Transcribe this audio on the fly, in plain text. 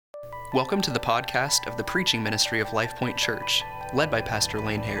Welcome to the podcast of the preaching ministry of Life Point Church, led by Pastor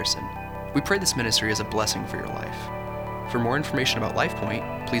Lane Harrison. We pray this ministry is a blessing for your life. For more information about Life Point,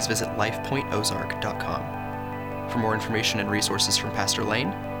 please visit lifepointozark.com. For more information and resources from Pastor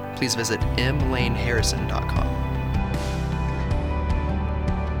Lane, please visit mlaneharrison.com.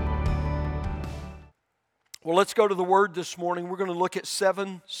 Well, let's go to the Word this morning. We're going to look at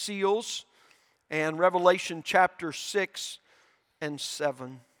 7 seals and Revelation chapter 6 and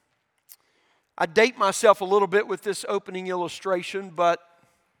 7. I date myself a little bit with this opening illustration, but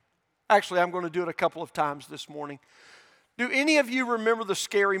actually I'm going to do it a couple of times this morning. Do any of you remember the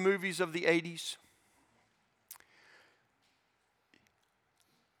scary movies of the 80s?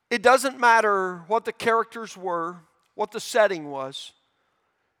 It doesn't matter what the characters were, what the setting was.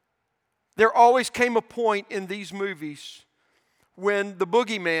 There always came a point in these movies when the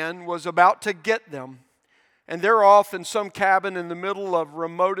boogeyman was about to get them, and they're off in some cabin in the middle of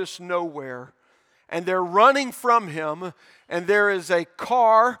remotest nowhere, and they're running from him, and there is a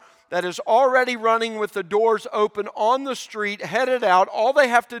car that is already running with the doors open on the street, headed out. All they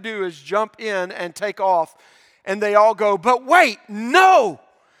have to do is jump in and take off, and they all go, "But wait, no!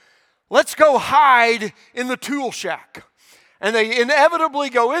 Let's go hide in the tool shack." And they inevitably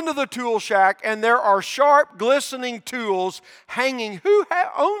go into the tool shack, and there are sharp, glistening tools hanging. Who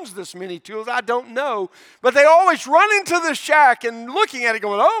owns this many tools? I don't know. But they always run into the shack and looking at it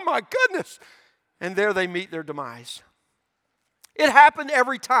going, "Oh my goodness." And there they meet their demise. It happened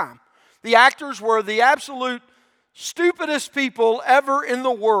every time. The actors were the absolute stupidest people ever in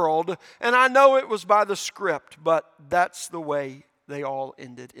the world. And I know it was by the script, but that's the way they all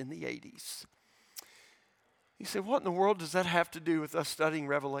ended in the 80s. You say, what in the world does that have to do with us studying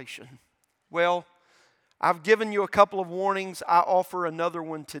Revelation? Well, I've given you a couple of warnings. I offer another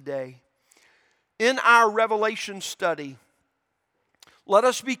one today. In our Revelation study, let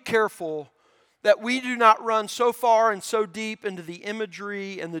us be careful that we do not run so far and so deep into the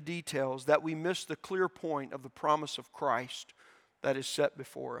imagery and the details that we miss the clear point of the promise of Christ that is set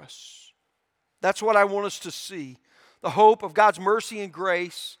before us. That's what I want us to see. The hope of God's mercy and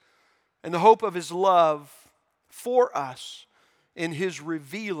grace and the hope of His love for us in His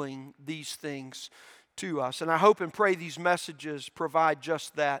revealing these things to us. And I hope and pray these messages provide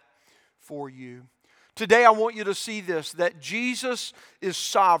just that for you. Today I want you to see this, that Jesus is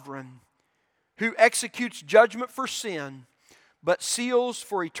sovereign, who executes judgment for sin, but seals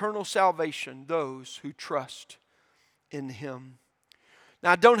for eternal salvation those who trust in Him.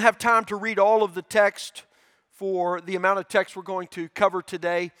 Now, I don't have time to read all of the text for the amount of text we're going to cover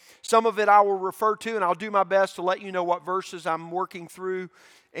today. Some of it I will refer to, and I'll do my best to let you know what verses I'm working through,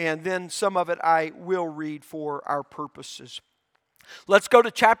 and then some of it I will read for our purposes. Let's go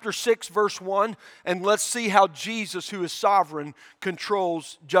to chapter 6, verse 1, and let's see how Jesus, who is sovereign,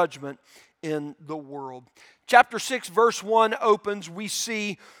 controls judgment in the world. Chapter 6, verse 1 opens, we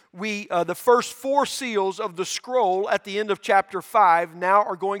see the first 4 seals of the scroll at the end of chapter 5 now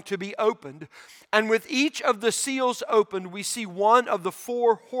are going to be opened. And with each of the seals opened, we see one of the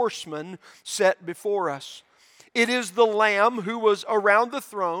 4 horsemen set before us. It is the Lamb who was around the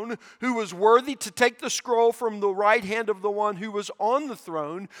throne, who was worthy to take the scroll from the right hand of the one who was on the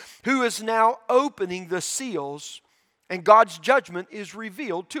throne, who is now opening the seals. And God's judgment is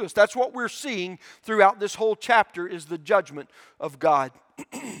revealed to us. That's what we're seeing throughout this whole chapter, is the judgment of God.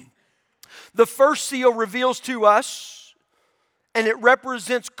 The first seal reveals to us, and it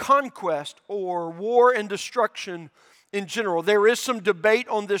represents conquest or war and destruction in general. There is some debate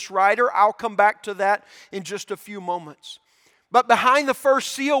on this writer. I'll come back to that in just a few moments. But behind the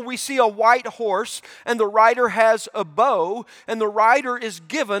first seal, we see a white horse, and the rider has a bow, and the rider is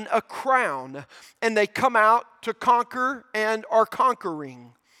given a crown. And they come out to conquer and are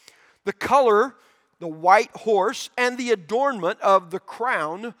conquering. The color, the white horse, and the adornment of the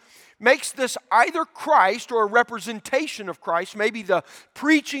crown makes this either Christ or a representation of Christ, maybe the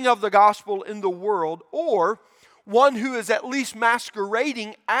preaching of the gospel in the world, or one who is at least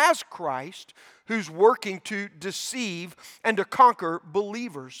masquerading as Christ, who's working to deceive and to conquer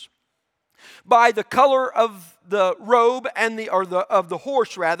believers. By the color of the robe and the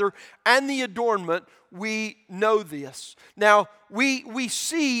horse rather, and the adornment, we know this. Now we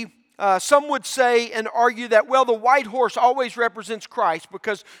see. Some would say and argue that, well, the white horse always represents Christ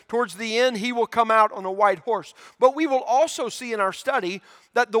because towards the end he will come out on a white horse. But we will also see in our study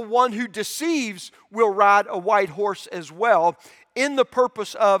that the one who deceives will ride a white horse as well in the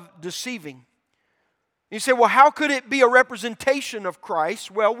purpose of deceiving. You say, well, how could it be a representation of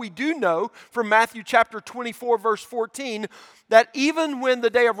Christ? Well, we do know from Matthew chapter 24, verse 14, that even when the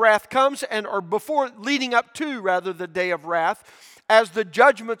day of wrath comes, or leading up to, the day of wrath, as the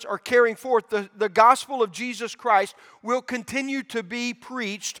judgments are carrying forth, the gospel of Jesus Christ will continue to be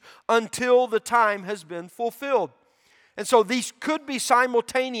preached until the time has been fulfilled. And so these could be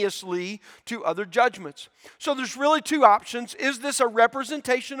simultaneously to other judgments. So there's really two options. Is this a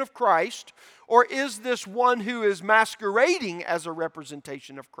representation of Christ, or is this one who is masquerading as a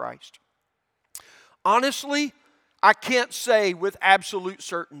representation of Christ? Honestly, I can't say with absolute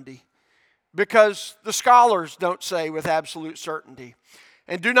certainty, because the scholars don't say with absolute certainty.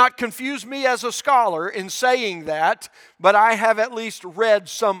 And do not confuse me as a scholar in saying that, but I have at least read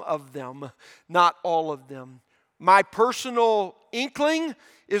some of them, not all of them. My personal inkling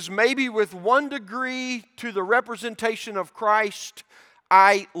is maybe with 1 degree to the representation of Christ,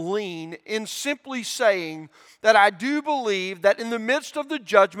 I lean in simply saying that I do believe that in the midst of the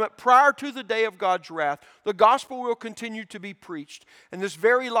judgment, prior to the day of God's wrath, the gospel will continue to be preached. And this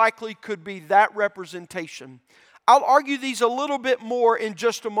very likely could be that representation. I'll argue these a little bit more in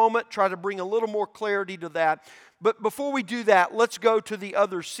just a moment, try to bring a little more clarity to that. But before we do that, let's go to the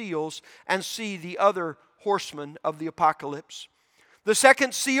other seals and see the other horsemen of the apocalypse. The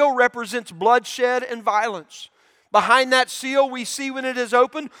second seal represents bloodshed and violence. Behind that seal, we see when it is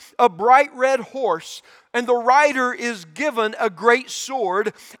opened, a bright red horse, and the rider is given a great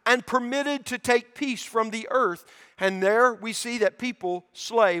sword and permitted to take peace from the earth. And there we see that people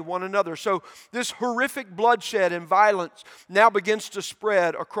slay one another. So this horrific bloodshed and violence now begins to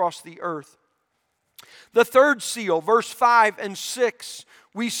spread across the earth. The third seal, verse 5 and 6,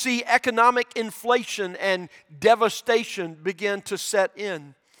 we see economic inflation and devastation begin to set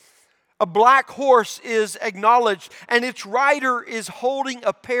in. A black horse is acknowledged, and its rider is holding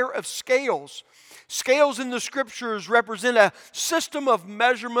a pair of scales. Scales in the Scriptures represent a system of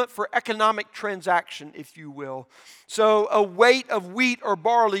measurement for economic transaction, if you will. So a weight of wheat or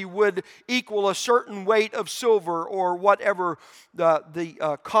barley would equal a certain weight of silver, or whatever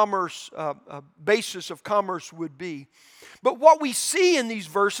the commerce basis of commerce would be. But what we see in these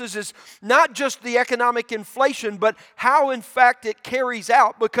verses is not just the economic inflation, but how in fact it carries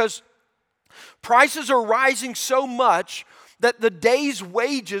out, because prices are rising so much that the day's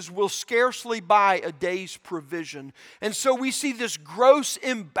wages will scarcely buy a day's provision. And so we see this gross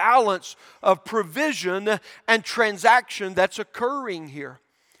imbalance of provision and transaction that's occurring here.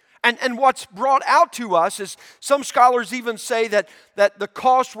 And what's brought out to us is, some scholars even say that the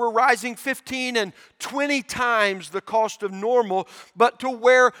costs were rising 15 and 20 times the cost of normal, but to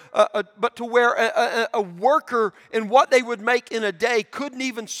where a worker in what they would make in a day couldn't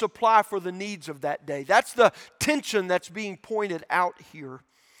even supply for the needs of that day. That's the tension that's being pointed out here.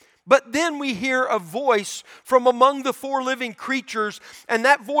 But then we hear a voice from among the four living creatures, and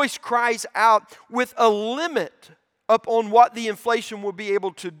that voice cries out with a limit upon what the inflation will be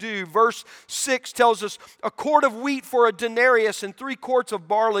able to do. Verse 6 tells us, a quart of wheat for a denarius and 3 quarts of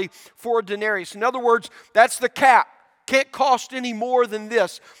barley for a denarius. In other words, that's the cap. Can't cost any more than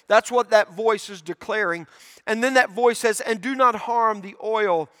this. That's what that voice is declaring. And then that voice says, and do not harm the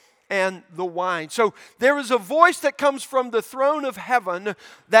oil and the wine. So there is a voice that comes from the throne of heaven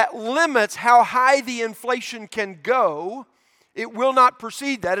that limits how high the inflation can go. It will not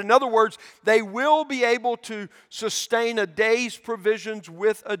precede that. In other words, they will be able to sustain a day's provisions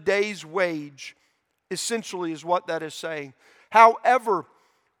with a day's wage, essentially is what that is saying. However,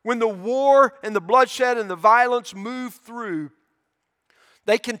 when the war and the bloodshed and the violence move through,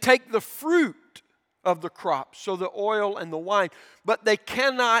 they can take the fruit of the crops, so the oil and the wine, but they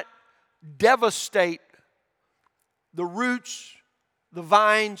cannot devastate the roots, the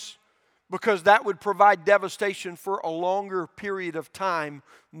vines, because that would provide devastation for a longer period of time,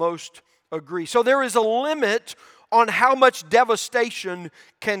 most agree. So there is a limit on how much devastation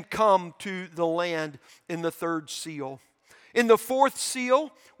can come to the land in the third seal. In the fourth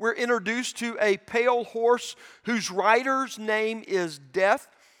seal, we're introduced to a pale horse whose rider's name is Death,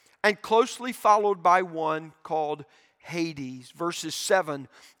 and closely followed by one called Hades, verses 7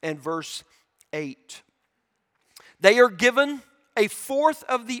 and verse 8. They are given a fourth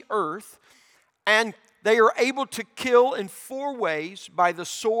of the earth, and they are able to kill in 4 ways: by the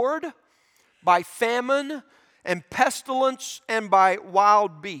sword, by famine, and pestilence, and by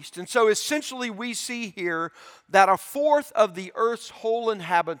wild beast. And so essentially we see here that a fourth of the earth's whole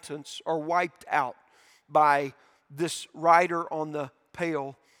inhabitants are wiped out by this rider on the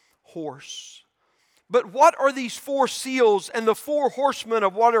pale horse. But what are these 4 seals and the 4 horsemen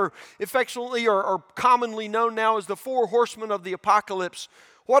of what are affectionately or commonly known now as the 4 horsemen of the apocalypse?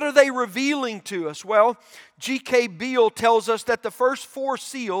 What are they revealing to us? Well, G.K. Beale tells us that the first 4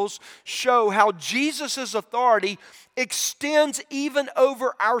 seals show how Jesus' authority extends even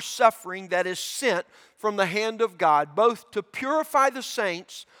over our suffering that is sent from the hand of God, both to purify the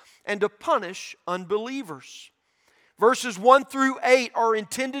saints and to punish unbelievers. Verses 1 through 8 are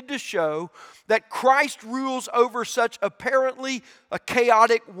intended to show that Christ rules over such apparently a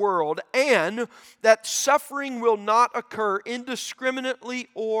chaotic world, and that suffering will not occur indiscriminately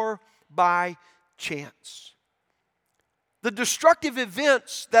or by chance. The destructive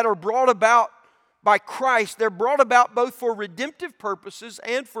events that are brought about by Christ, they're brought about both for redemptive purposes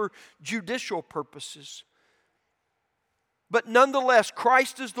and for judicial purposes. But nonetheless,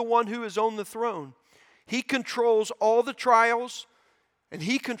 Christ is the one who is on the throne. He controls all the trials, and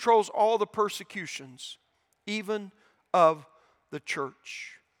He controls all the persecutions, even of the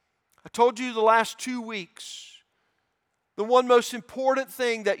church. I told you the last 2 weeks, the one most important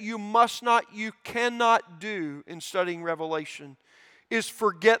thing that you cannot do in studying Revelation is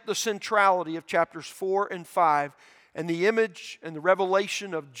forget the centrality of chapters 4 and 5 and the image and the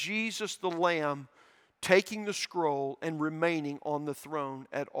revelation of Jesus the Lamb taking the scroll and remaining on the throne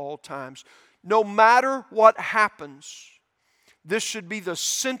at all times. No matter what happens, this should be the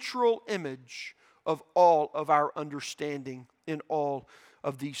central image of all of our understanding in all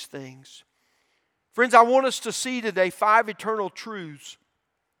of these things. Friends, I want us to see today 5 eternal truths.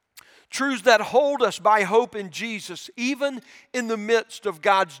 Truths that hold us by hope in Jesus, even in the midst of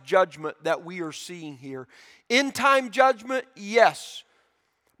God's judgment that we are seeing here. End-time judgment, yes.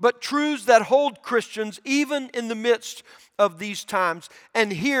 But truths that hold Christians even in the midst of these times.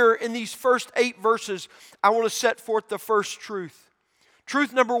 And here in these first 8 verses, I want to set forth the first truth.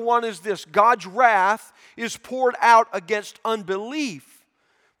 Truth number 1 is this: God's wrath is poured out against unbelief,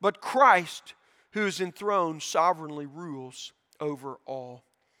 but Christ, who is enthroned, sovereignly rules over all.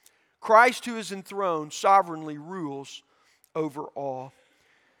 Christ, who is enthroned, sovereignly rules over all.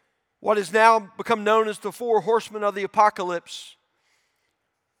 What has now become known as the 4 horsemen of the apocalypse.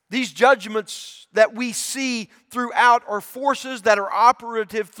 These judgments that we see throughout are forces that are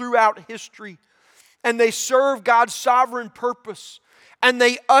operative throughout history. And they serve God's sovereign purpose. And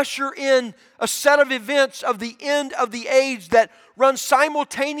they usher in a set of events of the end of the age that run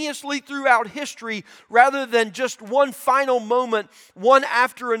simultaneously throughout history rather than just one final moment, one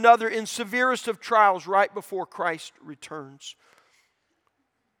after another in severest of trials right before Christ returns.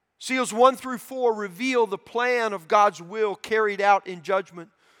 Seals 1 through 4 reveal the plan of God's will carried out in judgment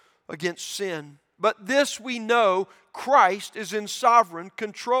against sin. But this we know: Christ is in sovereign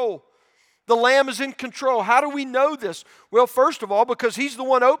control. The Lamb is in control. How do we know this? Well, first of all, because He's the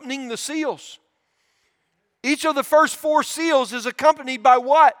one opening the seals. Each of the first 4 seals is accompanied by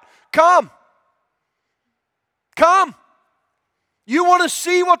what? Come. Come. You want to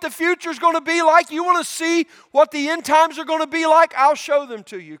see what the future is going to be like? You want to see what the end times are going to be like? I'll show them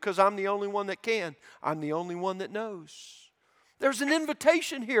to you, because I'm the only one that can. I'm the only one that knows. There's an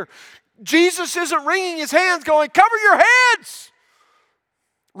invitation here. Jesus isn't wringing His hands going, cover your heads.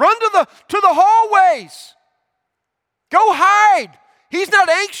 Run to the hallways. Go hide. He's not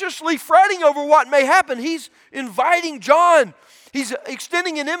anxiously fretting over what may happen. He's inviting John. He's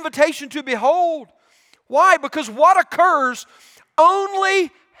extending an invitation to behold. Why? Because what occurs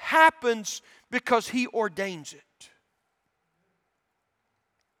only happens because He ordains it.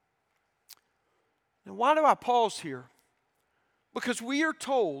 Now, why do I pause here? Because we are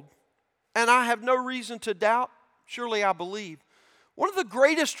told, and I have no reason to doubt, surely I believe, one of the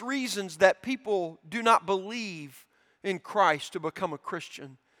greatest reasons that people do not believe in Christ to become a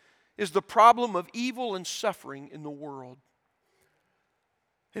Christian is the problem of evil and suffering in the world.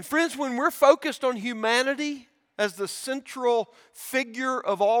 And friends, when we're focused on humanity as the central figure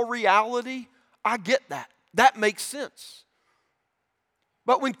of all reality, I get that. That makes sense.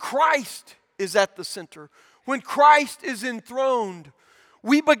 But when Christ is at the center, when Christ is enthroned,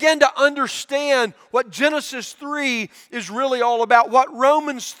 we begin to understand what Genesis 3 is really all about, what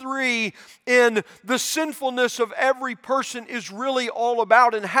Romans 3 in the sinfulness of every person is really all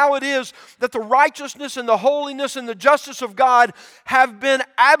about, and how it is that the righteousness and the holiness and the justice of God have been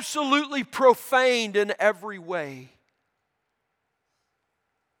absolutely profaned in every way.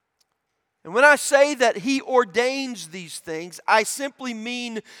 And when I say that He ordains these things, I simply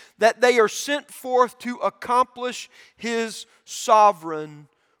mean that they are sent forth to accomplish His sovereign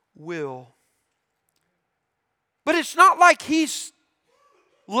will. But it's not like He's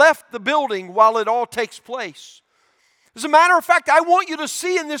left the building while it all takes place. As a matter of fact, I want you to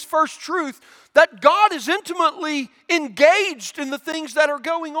see in this first truth that God is intimately engaged in the things that are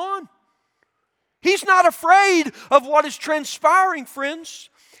going on. He's not afraid of what is transpiring, friends.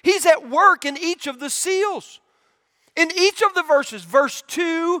 He's at work in each of the seals. In each of the verses, verse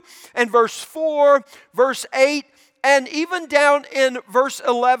 2 and verse 4, verse 8 And even down in verse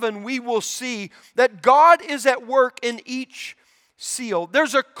 11, we will see that God is at work in each seal.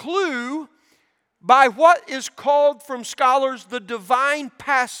 There's a clue by what is called from scholars the divine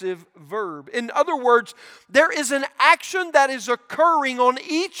passive verb. In other words, there is an action that is occurring on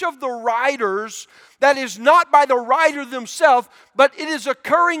each of the writers that is not by the writer themselves, but it is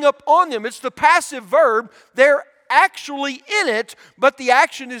occurring upon them. It's the passive verb. They're actually in it, but the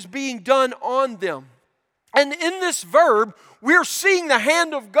action is being done on them. And in this verb, we're seeing the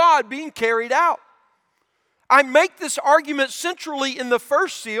hand of God being carried out. I make this argument centrally in the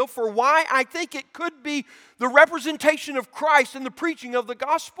first seal for why I think it could be the representation of Christ in the preaching of the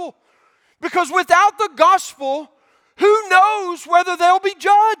gospel. Because without the gospel, who knows whether they'll be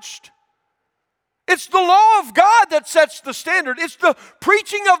judged? It's the law of God that sets the standard. It's the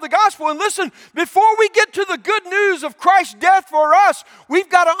preaching of the gospel. And listen, before we get to the good news of Christ's death for us, we've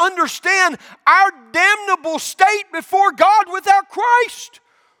got to understand our damnable state before God without Christ.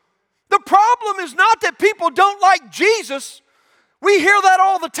 The problem is not that people don't like Jesus. We hear that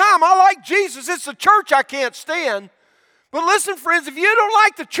all the time. I like Jesus. It's the church I can't stand. But listen, friends, if you don't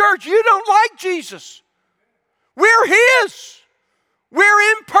like the church, you don't like Jesus. We're His.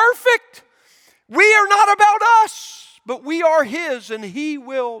 We're imperfect. We are not about us, but we are His, and He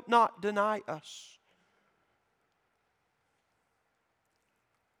will not deny us.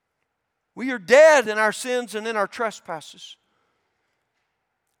 We are dead in our sins and in our trespasses.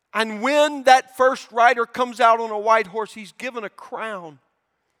 And when that first rider comes out on a white horse, he's given a crown.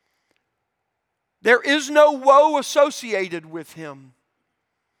 There is no woe associated with him.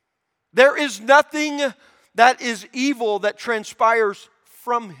 There is nothing that is evil that transpires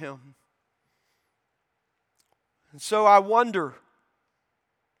from him. And so I wonder,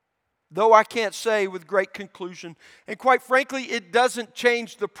 though I can't say with great conclusion, and quite frankly, it doesn't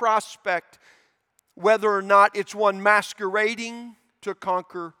change the prospect whether or not it's one masquerading to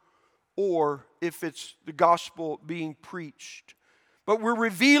conquer or if it's the gospel being preached. But we're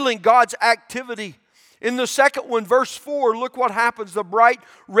revealing God's activity. In the second one, verse 4, look what happens. The bright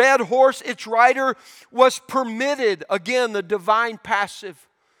red horse, its rider was permitted. Again, the divine passive.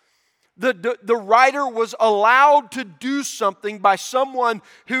 The rider was allowed to do something by someone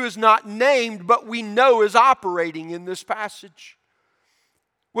who is not named, but we know is operating in this passage.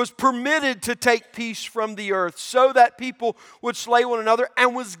 Was permitted to take peace from the earth so that people would slay one another,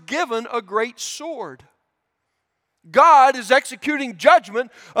 and was given a great sword. God is executing judgment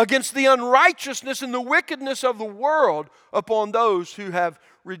against the unrighteousness and the wickedness of the world upon those who have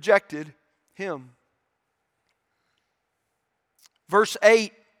rejected Him. Verse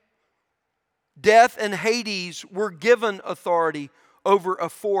 8, death and Hades were given authority over a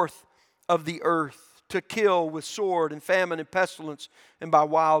fourth of the earth, to kill with sword and famine and pestilence and by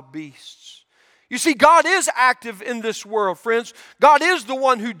wild beasts. You see, God is active in this world, friends. God is the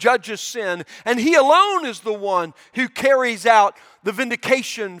one who judges sin, and He alone is the one who carries out the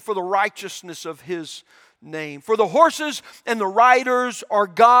vindication for the righteousness of His name. For the horses and the riders are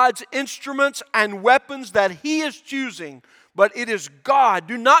God's instruments and weapons that He is choosing, but it is God.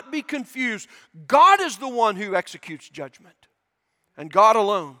 Do not be confused. God is the one who executes judgment, and God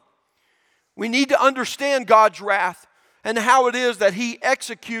alone. We need to understand God's wrath and how it is that He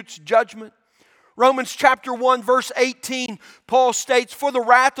executes judgment. Romans chapter 1 verse 18, Paul states, "For the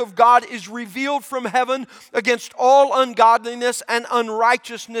wrath of God is revealed from heaven against all ungodliness and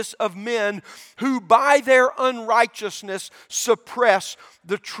unrighteousness of men, who by their unrighteousness suppress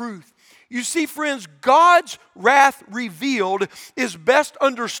the truth." You see, friends, God's wrath revealed is best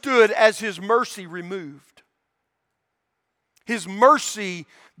understood as His mercy removed. His mercy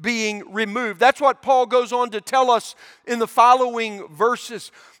being removed. That's what Paul goes on to tell us in the following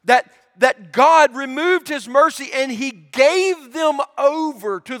verses, that God removed His mercy and He gave them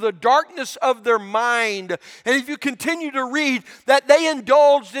over to the darkness of their mind. And if you continue to read, that they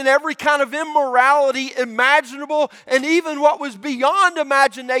indulged in every kind of immorality imaginable and even what was beyond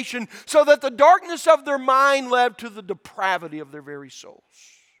imagination, so that the darkness of their mind led to the depravity of their very souls.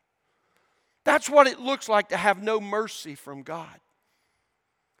 That's what it looks like to have no mercy from God.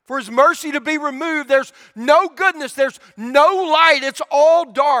 For His mercy to be removed, there's no goodness, there's no light, it's all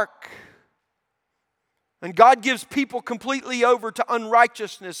dark. And God gives people completely over to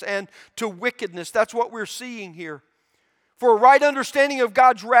unrighteousness and to wickedness. That's what we're seeing here. For a right understanding of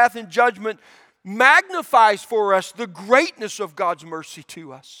God's wrath and judgment magnifies for us the greatness of God's mercy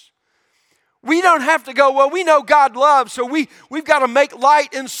to us. We don't have to go, well, we know God loves, so we've got to make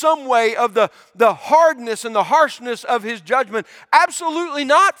light in some way of the hardness and the harshness of His judgment. Absolutely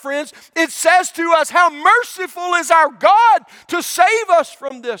not, friends. It says to us how merciful is our God to save us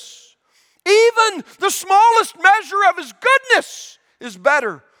from this. Even the smallest measure of His goodness is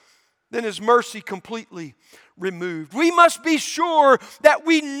better than His mercy completely removed. We must be sure that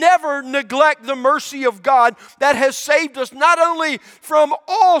we never neglect the mercy of God that has saved us not only from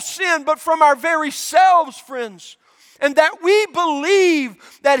all sin, but from our very selves, friends. And that we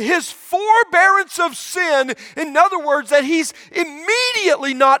believe that His forbearance of sin, in other words, that He's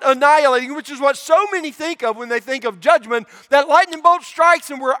immediately not annihilating, which is what so many think of when they think of judgment, that lightning bolt strikes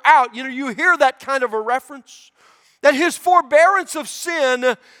and we're out. You hear that kind of a reference. That His forbearance of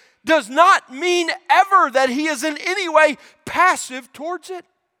sin does not mean ever that He is in any way passive towards it.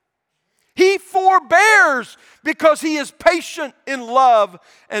 He forbears because He is patient in love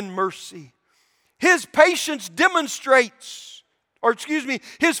and mercy. His patience demonstrates,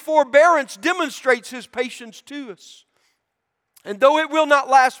 His forbearance demonstrates His patience to us. And though it will not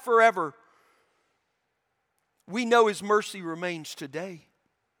last forever, we know His mercy remains today.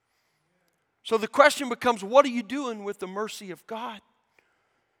 So the question becomes, what are you doing with the mercy of God?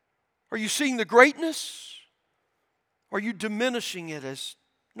 Are you seeing the greatness? Or are you diminishing it as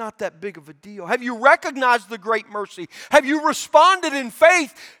not that big of a deal? Have you recognized the great mercy? Have you responded in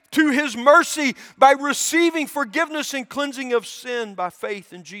faith to His mercy by receiving forgiveness and cleansing of sin by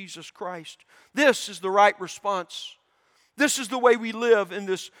faith in Jesus Christ? This is the right response. This is the way we live in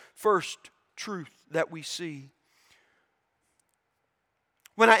this first truth that we see.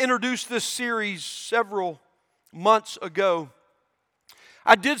 When I introduced this series several months ago,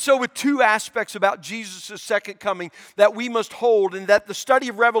 I did so with two aspects about Jesus' second coming that we must hold and that the study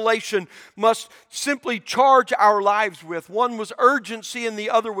of Revelation must simply charge our lives with. One was urgency and the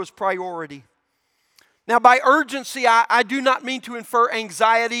other was priority. Now, by urgency, I do not mean to infer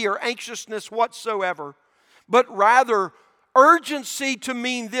anxiety or anxiousness whatsoever, but rather urgency to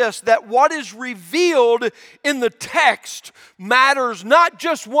mean this, that what is revealed in the text matters not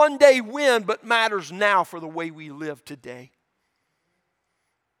just one day when, but matters now for the way we live today.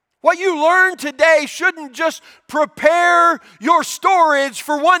 What you learn today shouldn't just prepare your storage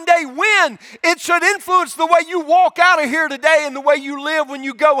for one day when. It should influence the way you walk out of here today and the way you live when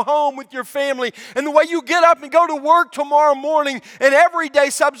you go home with your family and the way you get up and go to work tomorrow morning and every day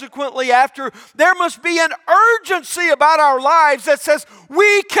subsequently after. There must be an urgency about our lives that says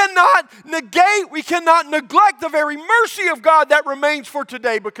we cannot negate, we cannot neglect the very mercy of God that remains for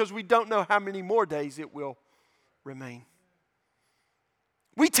today because we don't know how many more days it will remain.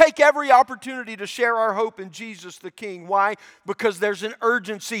 We take every opportunity to share our hope in Jesus the King. Why? Because there's an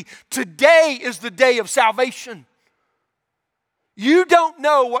urgency. Today is the day of salvation. You don't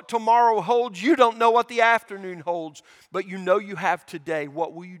know what tomorrow holds. You don't know what the afternoon holds. But you know you have today.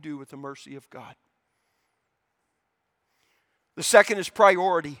 What will you do with the mercy of God? The second is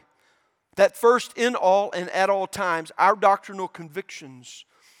priority. That first, in all and at all times, our doctrinal convictions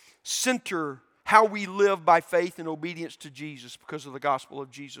center how we live by faith and obedience to Jesus because of the gospel of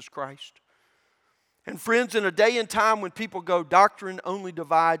Jesus Christ. And friends, in a day and time when people go, doctrine only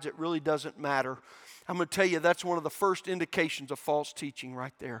divides, it really doesn't matter. I'm going to tell you that's one of the first indications of false teaching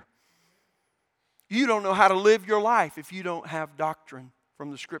right there. You don't know how to live your life if you don't have doctrine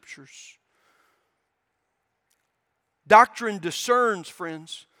from the Scriptures. Doctrine discerns,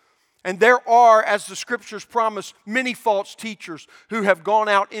 friends. And there are, as the Scriptures promise, many false teachers who have gone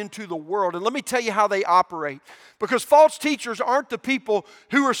out into the world. And let me tell you how they operate. Because false teachers aren't the people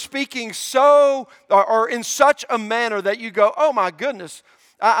who are speaking so or in such a manner that you go, oh my goodness.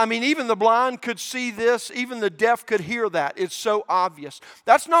 I mean, even the blind could see this. Even the deaf could hear that. It's so obvious.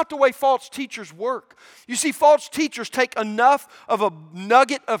 That's not the way false teachers work. You see, false teachers take enough of a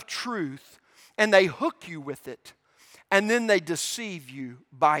nugget of truth and they hook you with it. And then they deceive you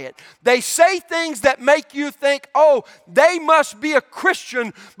by it. They say things that make you think, oh, they must be a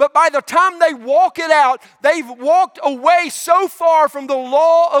Christian. But by the time they walk it out, they've walked away so far from the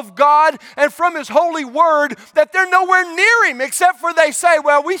law of God and from His holy word that they're nowhere near Him, except for they say,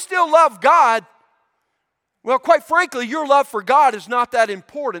 well, we still love God. Well, quite frankly, your love for God is not that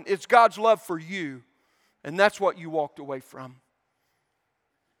important. It's God's love for you. And that's what you walked away from.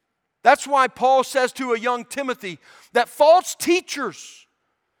 That's why Paul says to a young Timothy that false teachers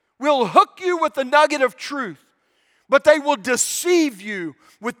will hook you with the nugget of truth, but they will deceive you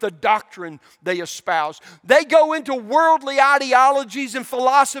with the doctrine they espouse. They go into worldly ideologies and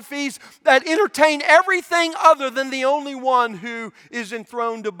philosophies that entertain everything other than the only one who is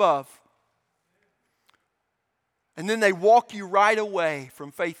enthroned above. And then they walk you right away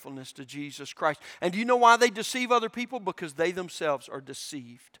from faithfulness to Jesus Christ. And do you know why they deceive other people? Because they themselves are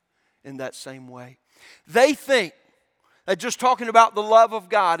deceived in that same way. They think that just talking about the love of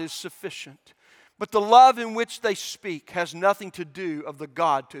God is sufficient. But the love in which they speak has nothing to do of the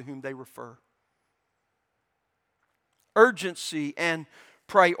God to whom they refer. Urgency and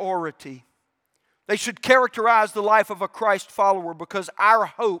priority. They should characterize the life of a Christ follower because our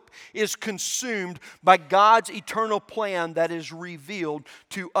hope is consumed by God's eternal plan that is revealed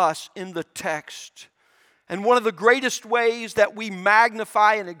to us in the text. And one of the greatest ways that we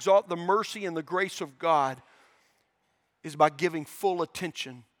magnify and exalt the mercy and the grace of God is by giving full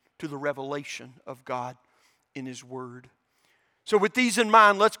attention to the revelation of God in His Word. So with these in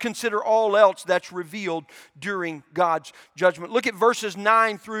mind, let's consider all else that's revealed during God's judgment. Look at verses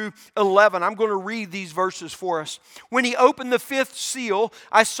 9 through 11. I'm going to read these verses for us. When He opened the fifth seal,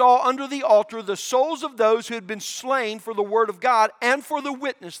 I saw under the altar the souls of those who had been slain for the word of God and for the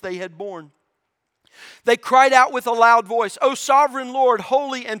witness they had borne. They cried out with a loud voice, O sovereign Lord,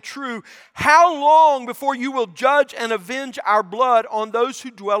 holy and true, how long before you will judge and avenge our blood on those who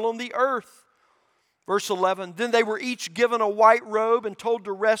dwell on the earth? Verse 11, then they were each given a white robe and told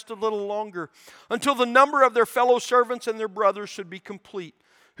to rest a little longer until the number of their fellow servants and their brothers should be complete,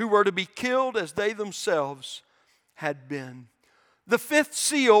 who were to be killed as they themselves had been. The fifth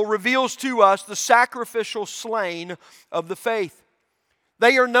seal reveals to us the sacrificial slain of the faith.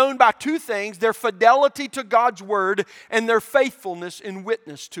 They are known by two things, their fidelity to God's word and their faithfulness in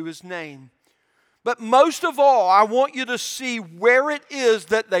witness to His name. But most of all, I want you to see where it is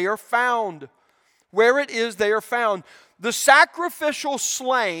that they are found. Where it is they are found. The sacrificial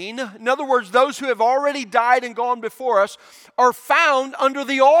slain, in other words, those who have already died and gone before us, are found under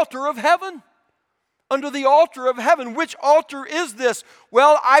the altar of heaven. Under the altar of heaven. Which altar is this?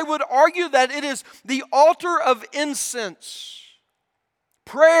 Well, I would argue that it is the altar of incense.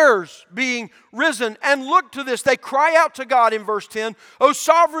 Prayers being risen. And look to this. They cry out to God in verse 10. O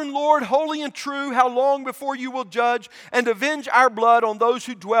sovereign Lord, holy and true, how long before you will judge and avenge our blood on those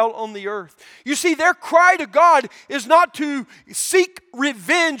who dwell on the earth? You see, their cry to God is not to seek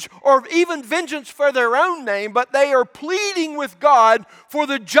revenge or even vengeance for their own name, but they are pleading with God for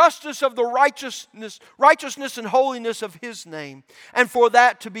the justice of the righteousness and holiness of His name, and for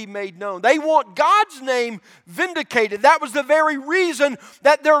that to be made known. They want God's name vindicated. That was the very reason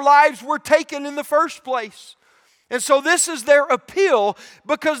that their lives were taken in the first place. And so this is their appeal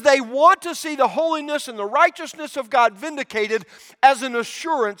because they want to see the holiness and the righteousness of God vindicated as an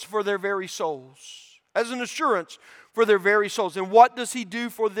assurance for their very souls. As an assurance for their very souls. And what does He do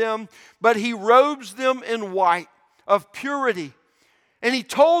for them? But He robes them in white of purity. And He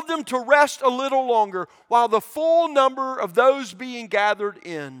told them to rest a little longer while the full number of those being gathered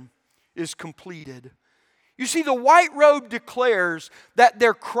in is completed. You see, the white robe declares that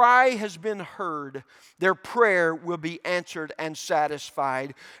their cry has been heard, their prayer will be answered and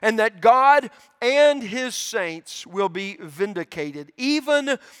satisfied, and that God and His saints will be vindicated,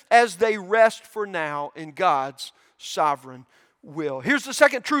 even as they rest for now in God's sovereign will. Here's the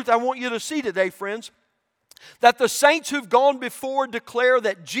second truth I want you to see today, friends. That the saints who've gone before declare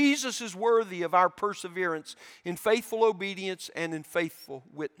that Jesus is worthy of our perseverance in faithful obedience and in faithful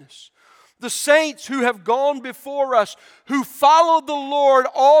witness. The saints who have gone before us, who followed the Lord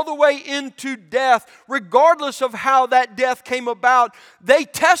all the way into death, regardless of how that death came about, they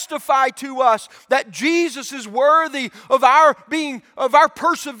testify to us that Jesus is worthy of our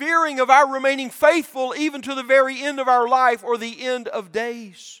persevering, of our remaining faithful even to the very end of our life or the end of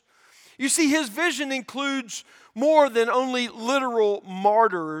days. You see, His vision includes more than only literal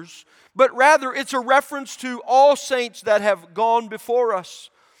martyrs, but rather it's a reference to all saints that have gone before us.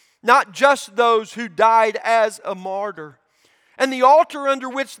 Not just those who died as a martyr. And the altar under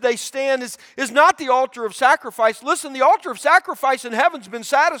which they stand is not the altar of sacrifice. Listen, the altar of sacrifice in heaven's been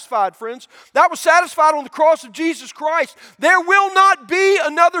satisfied, friends. That was satisfied on the cross of Jesus Christ. There will not be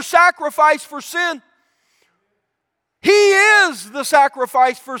another sacrifice for sin. He is the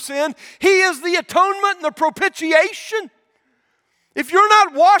sacrifice for sin. He is the atonement and the propitiation. If you're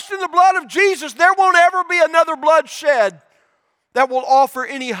not washed in the blood of Jesus, there won't ever be another blood shed that will offer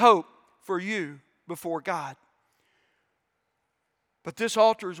any hope for you before God. But this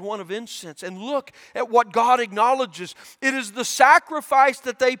altar is one of incense. And look at what God acknowledges. It is the sacrifice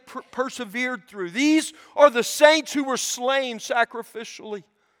that they persevered through. These are the saints who were slain sacrificially.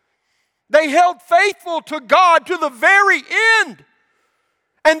 They held faithful to God to the very end.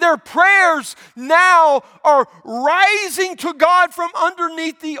 And their prayers now are rising to God from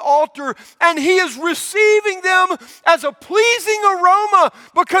underneath the altar. And He is receiving them as a pleasing aroma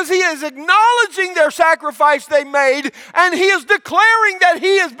because He is acknowledging their sacrifice they made. And He is declaring that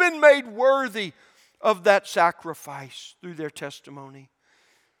He has been made worthy of that sacrifice through their testimony.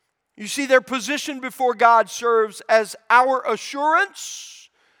 You see, their position before God serves as our assurance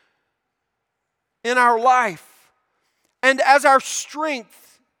in our life and as our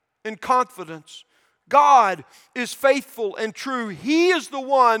strength and confidence. God is faithful and true. He is the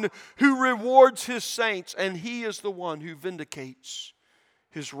one who rewards His saints, and He is the one who vindicates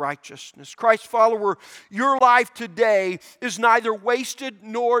His righteousness. Christ follower, your life today is neither wasted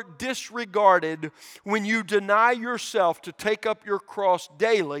nor disregarded when you deny yourself to take up your cross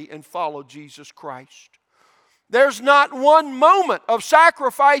daily and follow Jesus Christ. There's not one moment of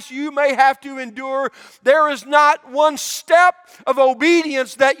sacrifice you may have to endure. There is not one step of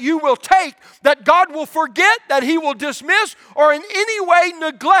obedience that you will take that God will forget, that He will dismiss, or in any way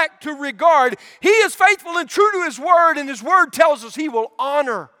neglect to regard. He is faithful and true to His Word, and His Word tells us He will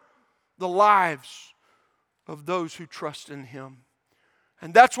honor the lives of those who trust in Him.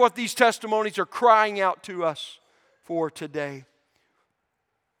 And that's what these testimonies are crying out to us for today.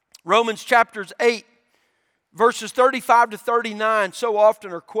 Romans chapters 8. Verses 35 to 39 so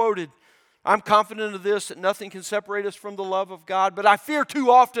often are quoted. I'm confident of this, that nothing can separate us from the love of God. But I fear too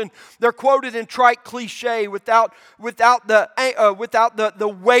often they're quoted in trite cliche without the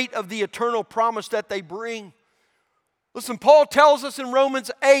weight of the eternal promise that they bring. Listen, Paul tells us in Romans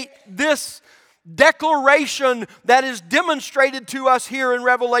 8 this declaration that is demonstrated to us here in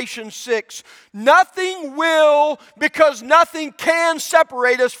Revelation 6. Nothing will, because nothing can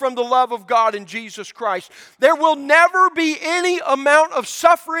separate us from the love of God in Jesus Christ. There will never be any amount of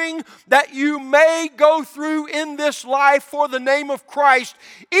suffering that you may go through in this life for the name of Christ,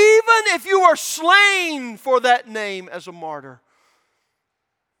 even if you are slain for that name as a martyr,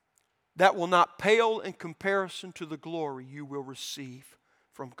 that will not pale in comparison to the glory you will receive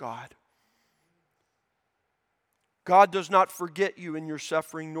from God. God does not forget you in your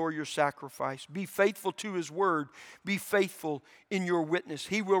suffering nor your sacrifice. Be faithful to His Word. Be faithful in your witness.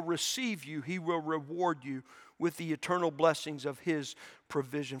 He will receive you. He will reward you with the eternal blessings of His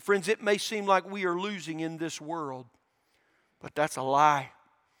provision. Friends, it may seem like we are losing in this world, but that's a lie.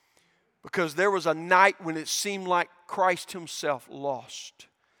 Because there was a night when it seemed like Christ Himself lost.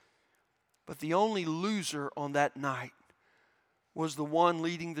 But the only loser on that night was the one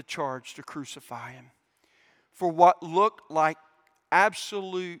leading the charge to crucify Him. For what looked like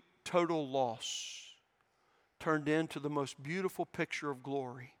absolute total loss turned into the most beautiful picture of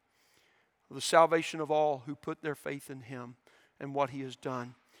glory, of the salvation of all who put their faith in Him and what He has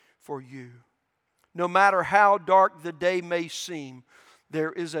done for you. No matter how dark the day may seem,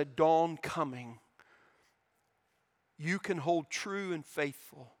 there is a dawn coming. You can hold true and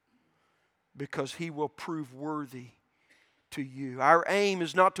faithful because He will prove worthy to you. Our aim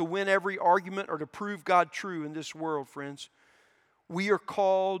is not to win every argument or to prove God true in this world, friends. We are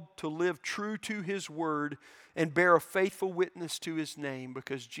called to live true to His Word and bear a faithful witness to His name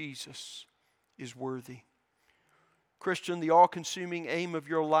because Jesus is worthy. Christian, the all-consuming aim of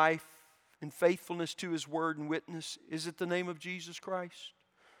your life and faithfulness to His Word and witness, is it the name of Jesus Christ?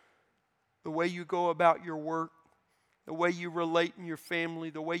 The way you go about your work, the way you relate in your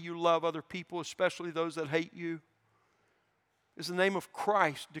family, the way you love other people, especially those that hate you, is the name of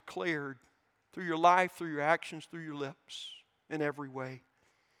Christ declared through your life, through your actions, through your lips, in every way.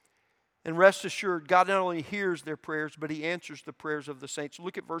 And rest assured, God not only hears their prayers, but He answers the prayers of the saints.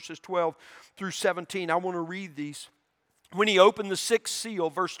 Look at verses 12 through 17. I want to read these. When He opened the sixth seal,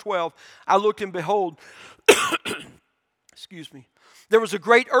 verse 12, I looked and behold, there was a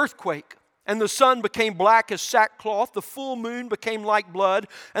great earthquake. And the sun became black as sackcloth, the full moon became like blood,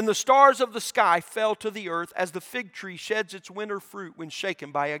 and the stars of the sky fell to the earth as the fig tree sheds its winter fruit when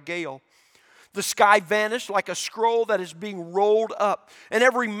shaken by a gale. The sky vanished like a scroll that is being rolled up, and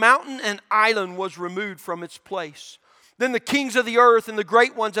every mountain and island was removed from its place. Then the kings of the earth and the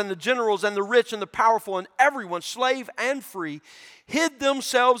great ones and the generals and the rich and the powerful and everyone, slave and free, hid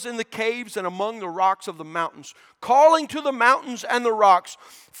themselves in the caves and among the rocks of the mountains, calling to the mountains and the rocks,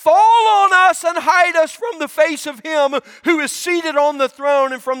 "Fall on us and hide us from the face of Him who is seated on the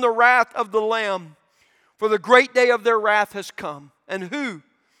throne and from the wrath of the Lamb. For the great day of their wrath has come, and who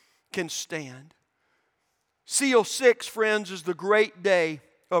can stand?" Seal 6, friends, is the great day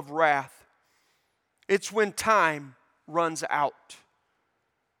of wrath. It's when time runs out.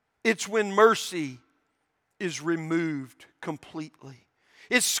 It's when mercy is removed completely.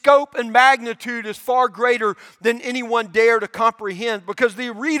 Its scope and magnitude is far greater than anyone dare to comprehend, because the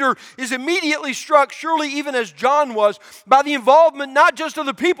reader is immediately struck, surely even as John was, by the involvement not just of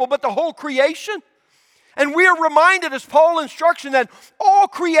the people but the whole creation. And we are reminded, as Paul's instruction, that all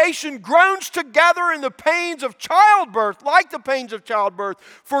creation groans together in the pains of childbirth, like the pains of childbirth,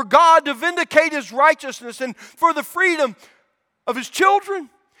 for God to vindicate His righteousness and for the freedom of His children.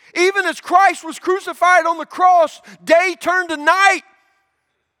 Even as Christ was crucified on the cross, day turned to night.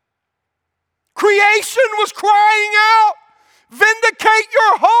 Creation was crying out, vindicate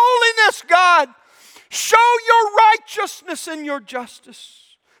your holiness, God. Show your righteousness and your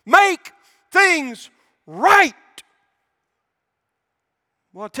justice. Make things right.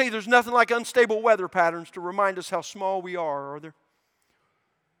 Well, I'll tell you, there's nothing like unstable weather patterns to remind us how small we are there?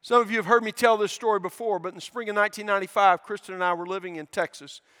 Some of you have heard me tell this story before, but in the spring of 1995, Kristen and I were living in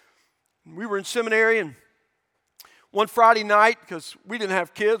Texas. We were in seminary, and one Friday night, because we didn't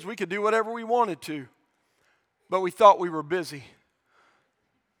have kids, we could do whatever we wanted to, but we thought we were busy.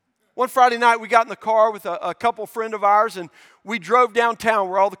 One Friday night, we got in the car with a couple friend of ours, and we drove downtown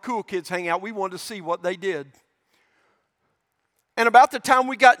where all the cool kids hang out. We wanted to see what they did. And about the time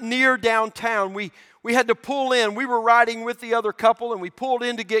we got near downtown, we had to pull in. We were riding with the other couple, and we pulled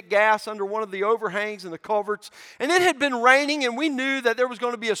in to get gas under one of the overhangs and the culverts. And it had been raining, and we knew that there was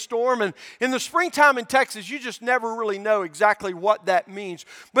going to be a storm. And in the springtime in Texas, you just never really know exactly what that means.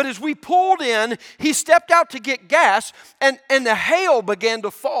 But as we pulled in, he stepped out to get gas, and the hail began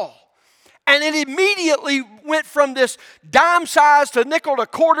to fall. And it immediately went from this dime size to nickel to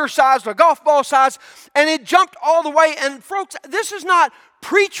quarter size to golf ball size, and it jumped all the way. And folks, this is not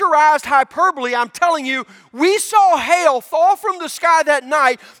preacherized hyperbole. I'm telling you, we saw hail fall from the sky that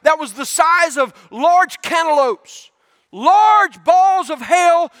night that was the size of large cantaloupes. Large balls of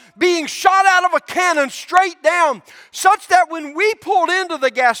hail being shot out of a cannon straight down, such that when we pulled into the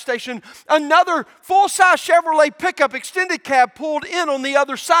gas station, another full-size Chevrolet pickup extended cab pulled in on the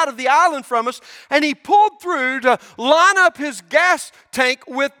other side of the island from us, and he pulled through to line up his gas tank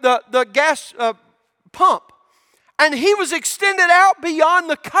with the gas pump. And he was extended out beyond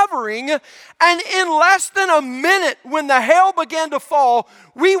the covering, and in less than a minute, when the hail began to fall,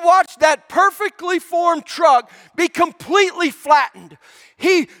 we watched that perfectly formed truck be completely flattened.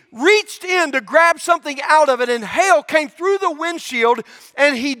 He reached in to grab something out of it, and hail came through the windshield,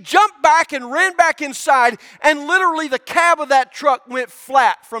 and he jumped back and ran back inside, and literally the cab of that truck went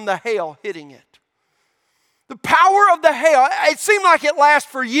flat from the hail hitting it. The power of the hail, it seemed like it lasted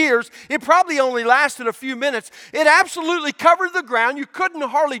for years. It probably only lasted a few minutes. It absolutely covered the ground. You couldn't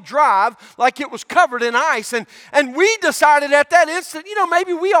hardly drive like it was covered in ice. And we decided at that instant,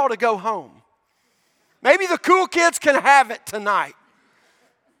 maybe we ought to go home. Maybe the cool kids can have it tonight.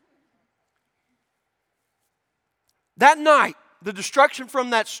 That night, the destruction from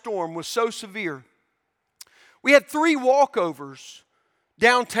that storm was so severe. We had 3 walkovers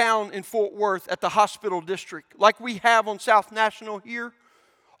downtown in Fort Worth at the hospital district, like we have on South National here.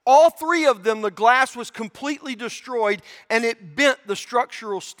 All 3 of them, the glass was completely destroyed, and it bent the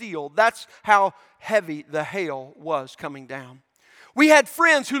structural steel. That's how heavy the hail was coming down. We had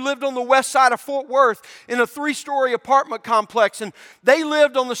friends who lived on the west side of Fort Worth in a 3-story apartment complex, and they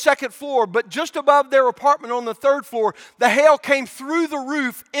lived on the 2nd floor, but just above their apartment on the 3rd floor, the hail came through the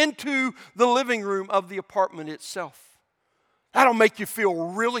roof into the living room of the apartment itself. That'll make you feel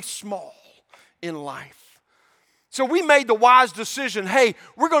really small in life. So we made the wise decision, hey,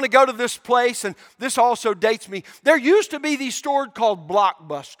 we're going to go to this place, and this also dates me. There used to be these stores called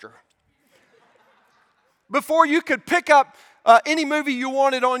Blockbuster. Before you could pick up any movie you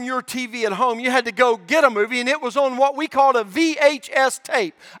wanted on your TV at home, you had to go get a movie, and it was on what we called a VHS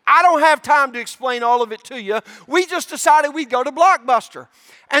tape. I don't have time to explain all of it to you. We just decided we'd go to Blockbuster.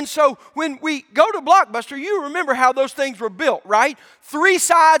 And so when we go to Blockbuster, you remember how those things were built, right? 3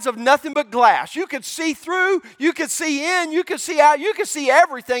 sides of nothing but glass. You could see through, you could see in, you could see out, you could see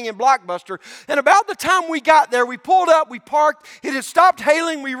everything in Blockbuster. And about the time we got there, we pulled up, we parked, it had stopped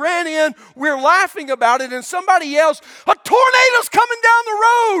hailing, we ran in, we were laughing about it, and somebody yells, "A tornado's coming down the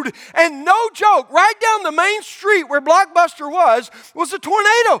road!" And no joke, right down the main street where Blockbuster was a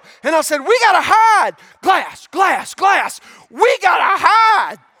tornado. And I said, "We gotta hide." Glass, glass, glass. We gotta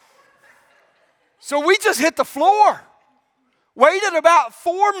hide. So we just hit the floor. Waited about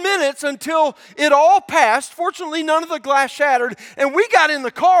 4 minutes until it all passed. Fortunately, none of the glass shattered. And we got in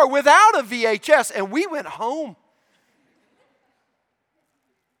the car without a VHS, and we went home.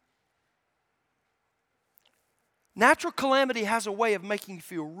 Natural calamity has a way of making you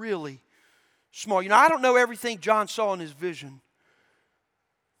feel really small. I don't know everything John saw in his vision,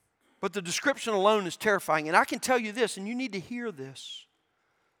 but the description alone is terrifying. And I can tell you this, and you need to hear this.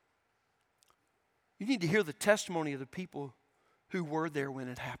 You need to hear the testimony of the people who were there when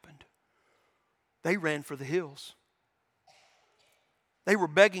it happened. They ran for the hills. They were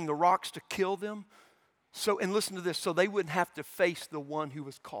begging the rocks to kill them. And listen to this, so they wouldn't have to face the one who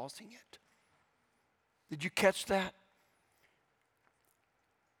was causing it. Did you catch that?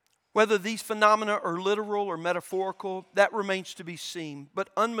 Whether these phenomena are literal or metaphorical, that remains to be seen.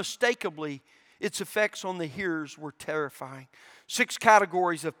 But unmistakably, its effects on the hearers were terrifying. 6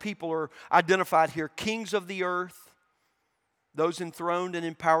 categories of people are identified here. Kings of the earth, those enthroned and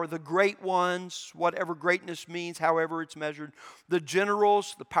in power, the great ones, whatever greatness means, however it's measured, the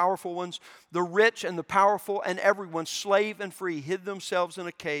generals, the powerful ones, the rich and the powerful, and everyone, slave and free, hid themselves in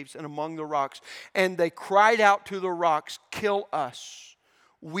the caves and among the rocks. And they cried out to the rocks, "Kill us.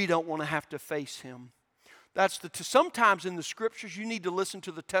 We don't want to have to face him." Sometimes in the scriptures you need to listen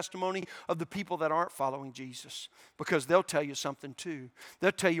to the testimony of the people that aren't following Jesus, because they'll tell you something too.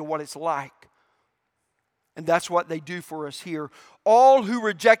 They'll tell you what it's like. And that's what they do for us here. All who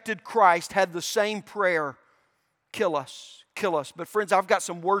rejected Christ had the same prayer: kill us, kill us. But friends, I've got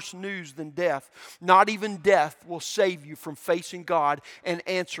some worse news than death. Not even death will save you from facing God and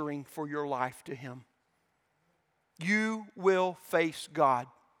answering for your life to Him. You will face God.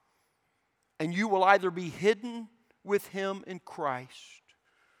 And you will either be hidden with Him in Christ,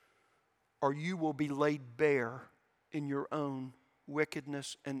 or you will be laid bare in your own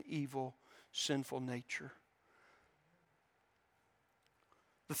wickedness and evil, sinful nature.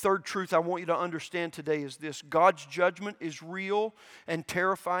 The third truth I want you to understand today is this: God's judgment is real and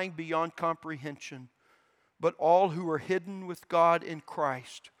terrifying beyond comprehension, but all who are hidden with God in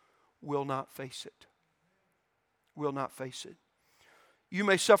Christ will not face it. Will not face it. You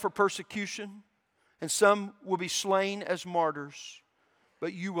may suffer persecution, and some will be slain as martyrs,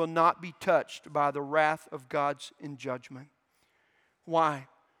 but you will not be touched by the wrath of God's in judgment. Why?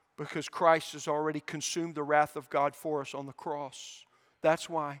 Because Christ has already consumed the wrath of God for us on the cross. That's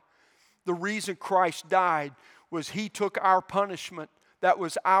why. The reason Christ died was He took our punishment that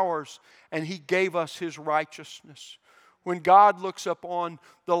was ours, and He gave us His righteousness. When God looks upon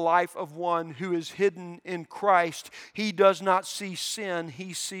the life of one who is hidden in Christ, He does not see sin.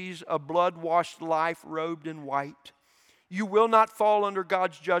 He sees a blood-washed life robed in white. You will not fall under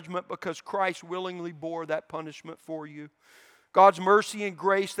God's judgment because Christ willingly bore that punishment for you. God's mercy and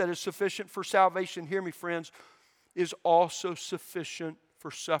grace that is sufficient for salvation, hear me friends, is also sufficient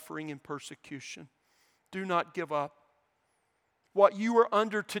for suffering and persecution. Do not give up. What you are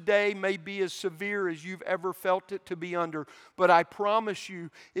under today may be as severe as you've ever felt it to be under. But I promise you,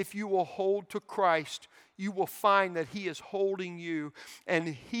 if you will hold to Christ, you will find that He is holding you. And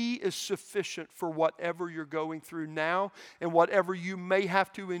He is sufficient for whatever you're going through now and whatever you may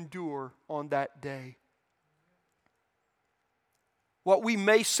have to endure on that day. What we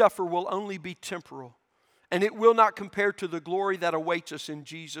may suffer will only be temporal. And it will not compare to the glory that awaits us in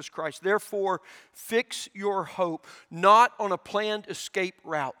Jesus Christ. Therefore, fix your hope not on a planned escape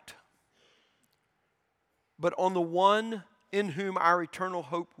route, but on the one in whom our eternal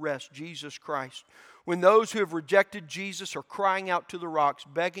hope rests, Jesus Christ. When those who have rejected Jesus are crying out to the rocks,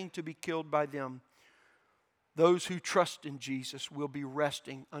 begging to be killed by them, those who trust in Jesus will be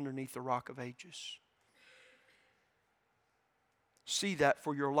resting underneath the rock of ages. See that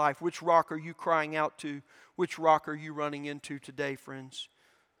for your life. Which rock are you crying out to? Which rock are you running into today, friends?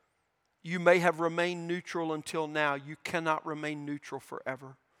 You may have remained neutral until now. You cannot remain neutral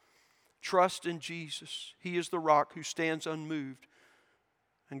forever. Trust in Jesus. He is the rock who stands unmoved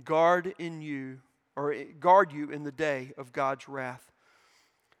and guard you in the day of God's wrath.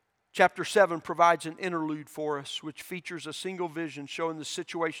 Chapter 7 provides an interlude for us, which features a single vision showing the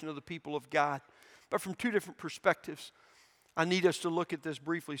situation of the people of God, but from two different perspectives. I need us to look at this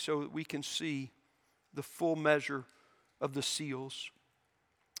briefly so that we can see the full measure of the seals.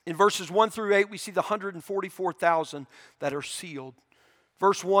 In verses 1 through 8, we see the 144,000 that are sealed.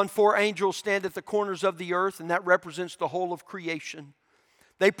 Verse 1, 4 angels stand at the corners of the earth, and that represents the whole of creation.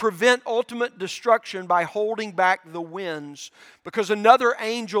 They prevent ultimate destruction by holding back the winds, because another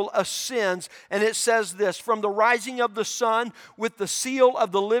angel ascends, and it says this: from the rising of the sun with the seal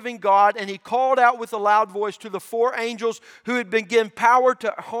of the living God, and he called out with a loud voice to the 4 angels who had been given power to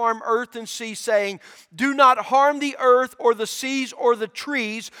harm earth and sea, saying, do not harm the earth or the seas or the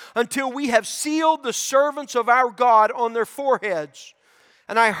trees until we have sealed the servants of our God on their foreheads.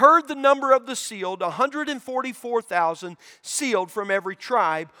 And I heard the number of the sealed, 144,000 sealed from every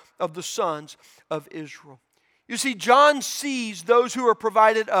tribe of the sons of Israel. You see, John sees those who are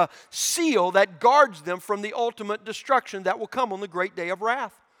provided a seal that guards them from the ultimate destruction that will come on the great day of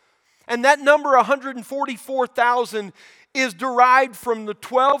wrath. And that number, 144,000, is derived from the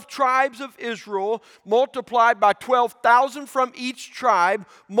 12 tribes of Israel, multiplied by 12,000 from each tribe,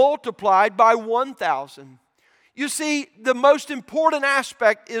 multiplied by 1,000. You see, the most important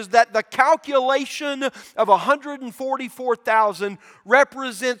aspect is that the calculation of 144,000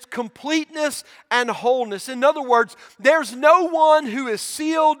 represents completeness and wholeness. In other words, there's no one who is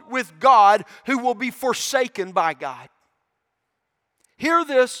sealed with God who will be forsaken by God. Hear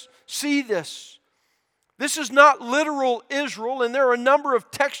this, see this. This is not literal Israel, and there are a number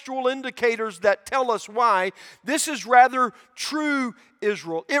of textual indicators that tell us why. This is rather true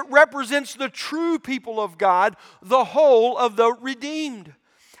Israel. It represents the true people of God, the whole of the redeemed.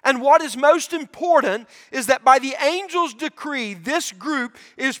 And what is most important is that by the angel's decree, this group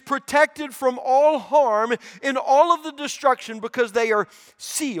is protected from all harm in all of the destruction because they are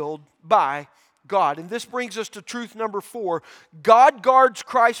sealed by God. And this brings us to truth number 4. God guards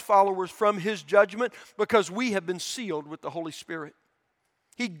Christ's followers from His judgment because we have been sealed with the Holy Spirit.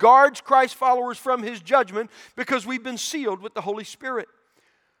 He guards Christ's followers from His judgment because we've been sealed with the Holy Spirit.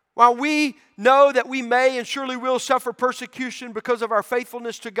 While we know that we may and surely will suffer persecution because of our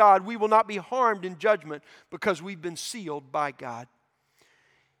faithfulness to God, we will not be harmed in judgment because we've been sealed by God.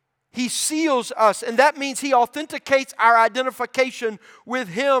 He seals us, and that means He authenticates our identification with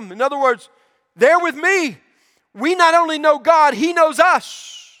Him. In other words, they're with me. We not only know God, He knows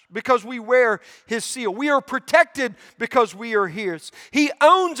us because we wear His seal. We are protected because we are His. He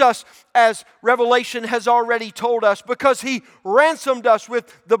owns us, as Revelation has already told us, because He ransomed us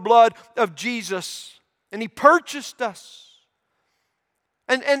with the blood of Jesus. And He purchased us.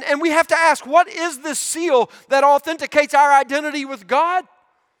 And we have to ask, what is this seal that authenticates our identity with God?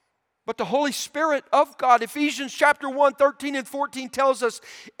 But the Holy Spirit of God. Ephesians chapter 1, 13 and 14 tells us,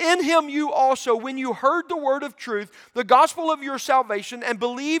 in Him you also, when you heard the word of truth, the gospel of your salvation, and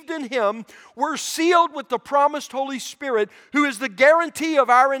believed in Him, were sealed with the promised Holy Spirit, who is the guarantee of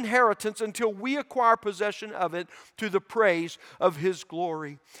our inheritance until we acquire possession of it to the praise of His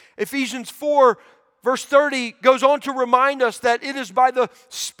glory. Ephesians 4, verse 30 goes on to remind us that it is by the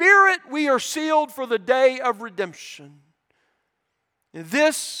Spirit we are sealed for the day of redemption. And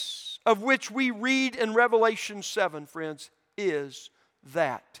this of which we read in Revelation 7, friends, is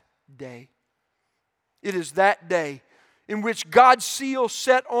that day. It is that day in which God's seal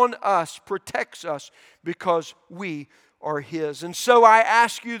set on us protects us because we are His. And so I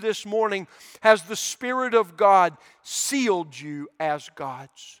ask you this morning, has the Spirit of God sealed you as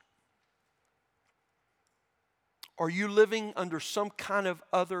God's? Are you living under some kind of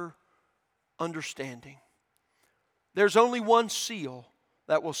other understanding? There's only one seal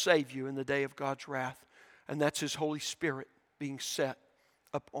that will save you in the day of God's wrath, and that's His Holy Spirit being set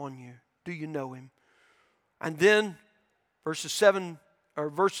up on you. Do you know Him? And then verses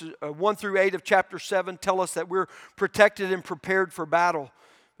 1 through 8 of chapter 7 tell us that we're protected and prepared for battle.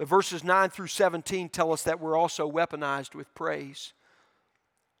 The verses 9 through 17 tell us that we're also weaponized with praise.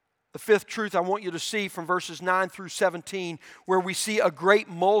 The fifth truth I want you to see from verses 9 through 17, where we see a great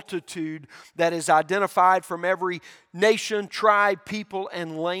multitude that is identified from every nation, tribe, people,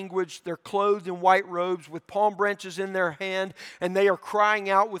 and language. They're clothed in white robes with palm branches in their hand, and they are crying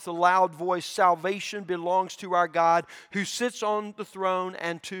out with a loud voice, "Salvation belongs to our God who sits on the throne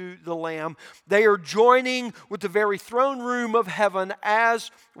and to the Lamb." They are joining with the very throne room of heaven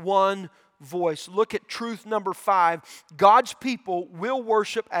as one voice. Look at truth number 5. God's people will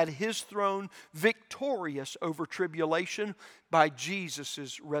worship at His throne, victorious over tribulation by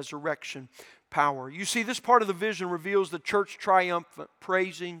Jesus' resurrection power. You see, this part of the vision reveals the church triumphant,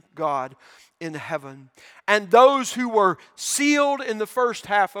 praising God in heaven. And those who were sealed in the first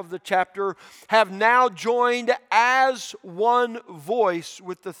half of the chapter have now joined as one voice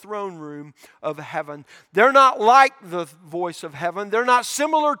with the throne room of heaven. They're not like the voice of heaven. They're not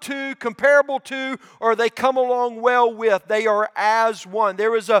similar to, comparable to, or they come along well with. They are as one.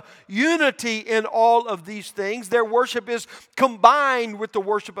 There is a unity in all of these things. Their worship is combined with the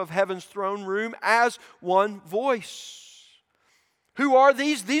worship of heaven's throne room as one voice. Who are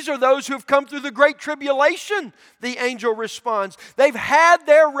these? These are those who have come through the great tribulation, the angel responds. They've had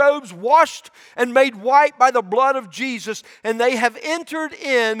their robes washed and made white by the blood of Jesus, and they have entered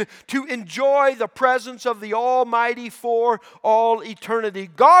in to enjoy the presence of the Almighty for all eternity.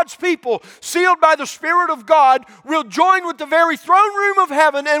 God's people, sealed by the Spirit of God, will join with the very throne room of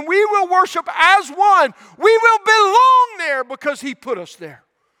heaven, and we will worship as one. We will belong there because He put us there.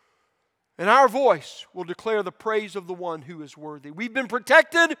 And our voice will declare the praise of the one who is worthy. We've been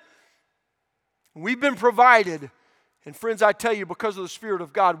protected. We've been provided. And friends, I tell you, because of the Spirit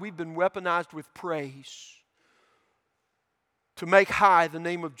of God, we've been weaponized with praise to make high the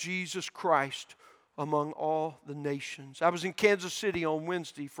name of Jesus Christ among all the nations. I was in Kansas City on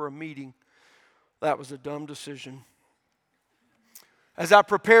Wednesday for a meeting. That was a dumb decision. As I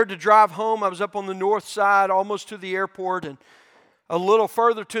prepared to drive home, I was up on the north side, almost to the airport, and a little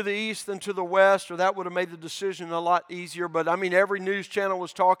further to the east than to the west, or that would have made the decision a lot easier. But I mean, every news channel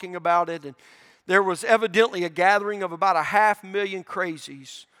was talking about it, and there was evidently a gathering of about 500,000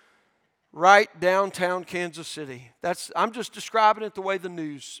 crazies right downtown Kansas City. I'm just describing it the way the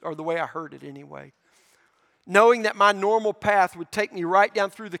news, or the way I heard it anyway. knowing that my normal path would take me right down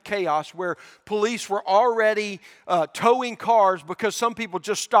through the chaos where police were already towing cars because some people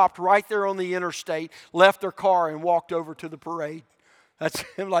just stopped right there on the interstate, left their car, and walked over to the parade. That's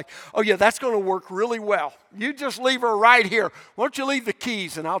him like, oh yeah, that's going to work really well. You just leave her right here. Why don't you leave the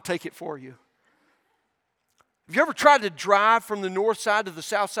keys and I'll take it for you? Have you ever tried to drive from the north side to the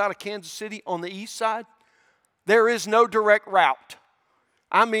south side of Kansas City on the east side? There is no direct route.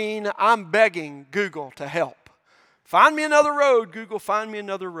 I mean, I'm begging Google to help. Find me another road, Google, find me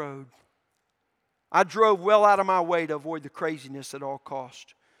another road. I drove well out of my way to avoid the craziness at all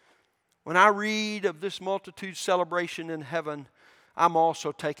cost. When I read of this multitude celebration in heaven, I'm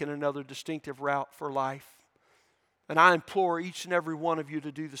also taking another distinctive route for life. And I implore each and every one of you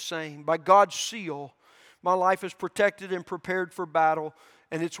to do the same. By God's seal, my life is protected and prepared for battle,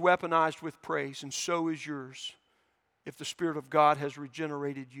 and it's weaponized with praise, and so is yours if the Spirit of God has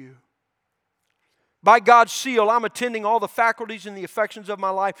regenerated you. By God's seal, I'm attending all the faculties and the affections of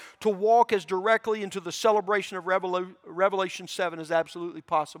my life to walk as directly into the celebration of Revelation 7 as absolutely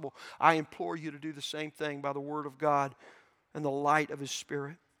possible. I implore you to do the same thing by the Word of God and the light of His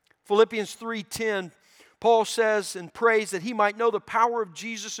Spirit. Philippians 3:10, Paul says and prays that he might know the power of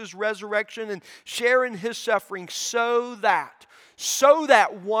Jesus' resurrection and share in His suffering so that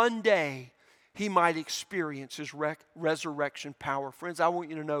one day he might experience His resurrection power. Friends, I want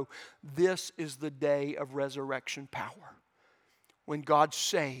you to know this is the day of resurrection power. When God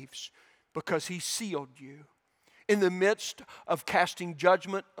saves because He sealed you in the midst of casting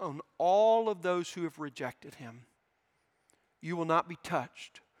judgment on all of those who have rejected Him. You will not be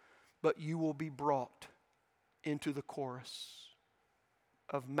touched, but you will be brought into the chorus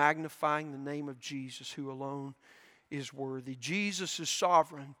of magnifying the name of Jesus, who alone is worthy. Jesus is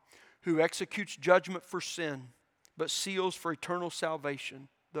sovereign, who executes judgment for sin, but seals for eternal salvation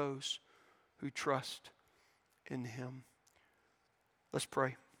those who trust in Him. Let's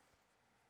pray.